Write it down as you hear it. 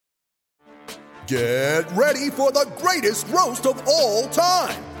Get ready for the greatest roast of all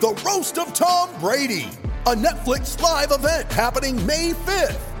time, the Roast of Tom Brady, a Netflix live event happening May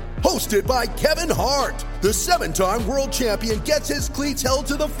 5th. Hosted by Kevin Hart, the 7-time world champion gets his cleats held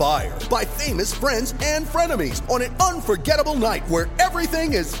to the fire by famous friends and frenemies on an unforgettable night where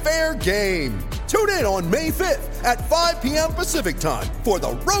everything is fair game. Tune in on May 5th at 5 p.m. Pacific time for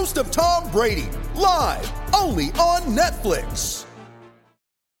the Roast of Tom Brady, live only on Netflix.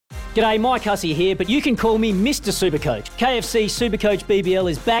 G'day, Mike Hussey here, but you can call me Mr. Supercoach. KFC Supercoach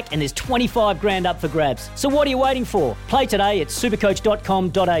BBL is back and there's 25 grand up for grabs. So what are you waiting for? Play today at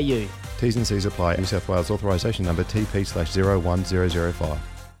supercoach.com.au. T's and C's apply. New South Wales authorisation number TP/01005.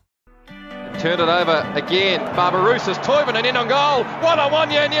 Turned it over again. Barbarouses, Toivonen in on goal. 1-on-1,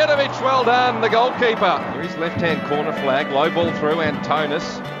 Janjetovic, well done, the goalkeeper. Here is left-hand corner flag, low ball through,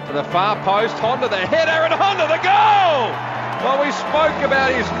 Antonis to the far post, Honda the header and Honda the goal! Well, we spoke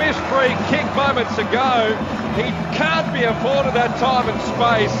about his missed free kick moments ago. He can't be afforded that time and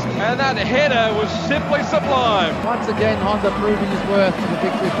space, and that header was simply sublime. Once again, Honda proving his worth to the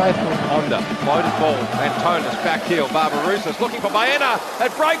victory faithful. Honda, floated ball, Antonis, back heel, Barbarouses looking for Baena, it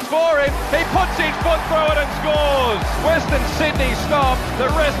breaks for him, he puts his foot through it and scores. Western Sydney stopped,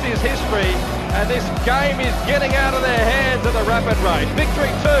 the rest is history, and this game is getting out of their hands at a rapid rate. Victory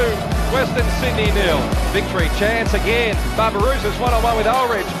 2. Western Sydney 0. Victory chance again. Barbarouses 1-on-1 with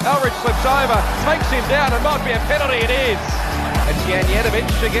Ulrich. Ulrich slips over, takes him down, and might be a penalty. It is. It's Janjetovic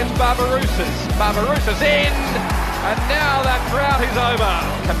against Barbarouses. Barbarouses in, and now that drought is over.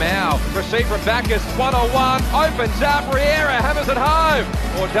 Kamau, receive from Bacchus, 1-on-1, opens up, Riera hammers it home.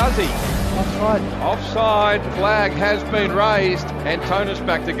 Or does he? Offside. Offside flag has been raised. Antonis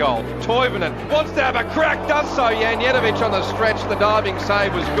back to goal. Toivonen wants to have a crack, does so. Janjetovic on the stretch. The diving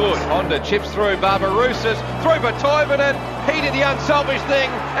save was good. Honda chips through Barbarouses. Through for Toivonen. He did the unselfish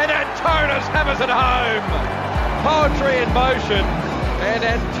thing. And Antonis hammers it home. Poetry in motion. And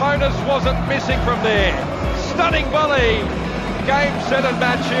Antonis wasn't missing from there. Stunning volley. Game, set and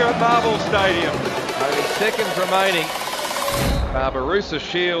match here at Marvel Stadium. Only seconds remaining. Barbarouses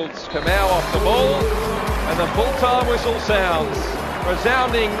shields Kamau off the ball, and the full-time whistle sounds.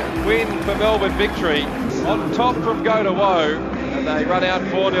 Resounding win for Melbourne Victory. On top from go to woe, and they run out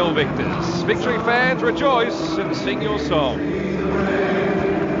 4-0 victors. Victory fans, rejoice and sing your song.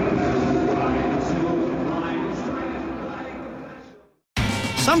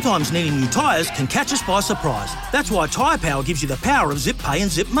 Sometimes needing new tyres can catch us by surprise. That's why Tyre Power gives you the power of Zip Pay and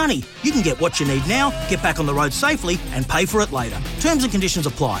Zip Money. You can get what you need now, get back on the road safely and pay for it later. Terms and conditions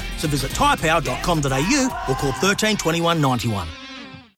apply. So visit tyrepower.com.au or call 13 21 91.